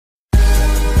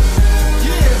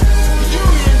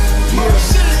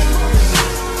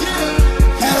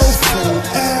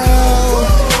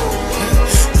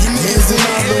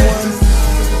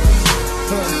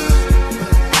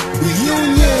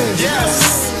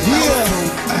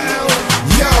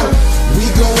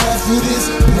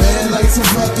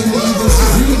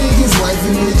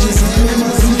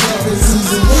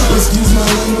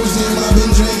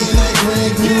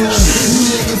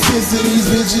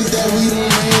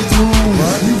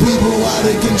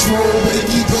control, better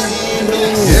keep a handle.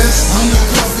 Yes. I'm not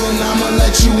cuffing, I'ma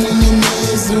let you in your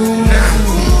man's do.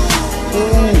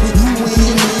 Ooh, you in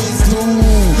your man's do.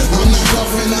 I'm not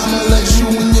cuffing, I'ma let you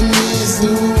in your man's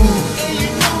do.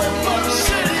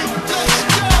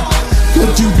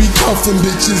 Look, you be cuffing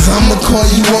bitches, I'ma call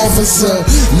you officer.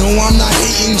 No, I'm not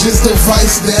hating, just the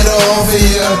vice that I offer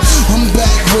ya. I'm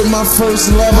back with my first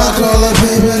love, I call her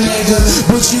baby nigga.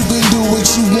 But you can do what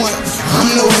you want, I'm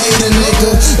no hater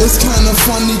nigga. It's kinda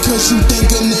funny cause you think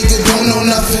a nigga don't know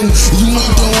nothing. You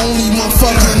ain't the only one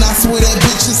fucking, I swear that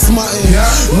bitch is smutting.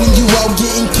 When you out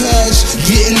getting cash,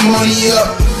 getting money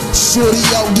up, shorty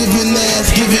out giving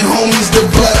ass, giving homies the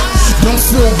butt. Don't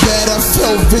feel bad, I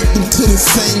fell victim to the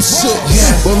same shit.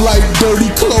 But like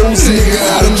dirty clothes, nigga,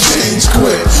 I done changed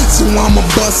quick. So I'ma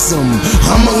bust them,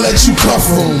 I'ma let you cuff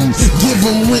them. Give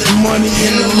them rent money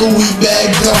in a Louis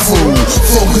bag duffel.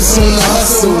 Focus on the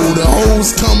hustle, the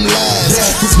hoes come last.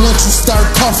 Cause once you start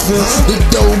cuffing, the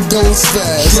dough goes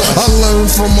fast. I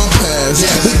learned from my past,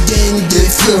 the game get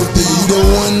filthy. The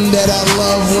one that I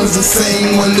love was the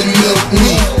same one that milked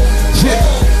me.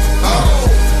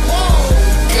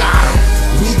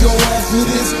 After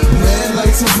this, man,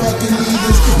 like some fucking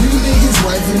leaders. You niggas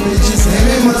wifing bitches, and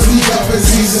it must be up a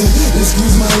season.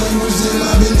 Excuse my language, then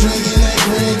I've been drinking that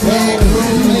Grand Cru.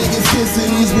 You niggas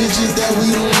kissing these bitches that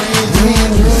we don't ran through.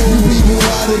 You people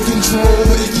out of control,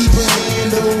 better keep a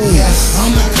handle.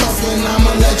 I'm not cuffing,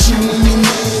 I'ma let you in your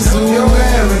man's do.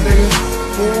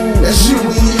 That's you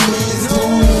in your man's do.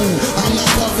 I'm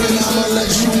not cuffing, I'ma let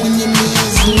you in your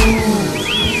man's do.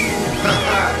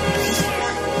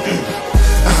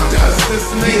 This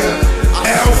nigga,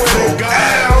 L.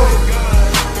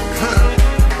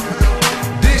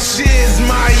 This year's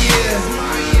my year.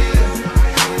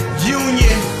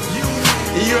 Union,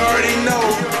 you already know.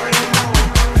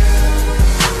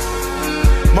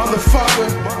 Motherfucker,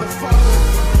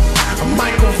 I'm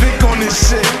Michael Vick on this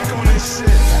shit.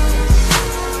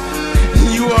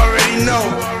 You already know.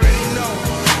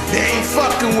 They ain't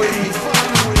fucking with me.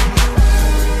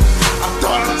 I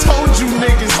thought I told you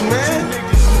niggas, man.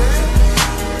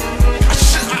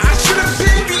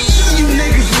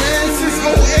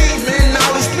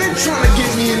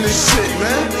 Shit,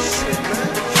 man.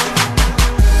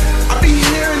 I be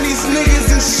hearing these niggas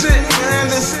and shit, man.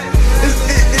 It's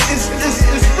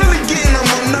really getting on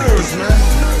my nerves, man.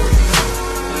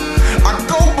 I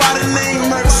go by the name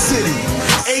Murc City,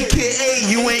 aka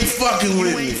you ain't fucking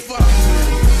with me.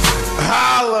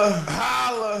 Holla,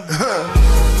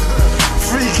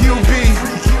 Free QB,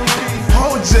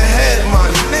 hold your head, my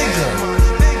nigga.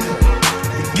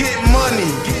 Get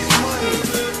money.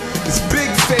 It's big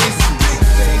faces.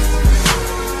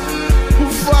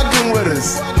 Fucking with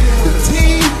us.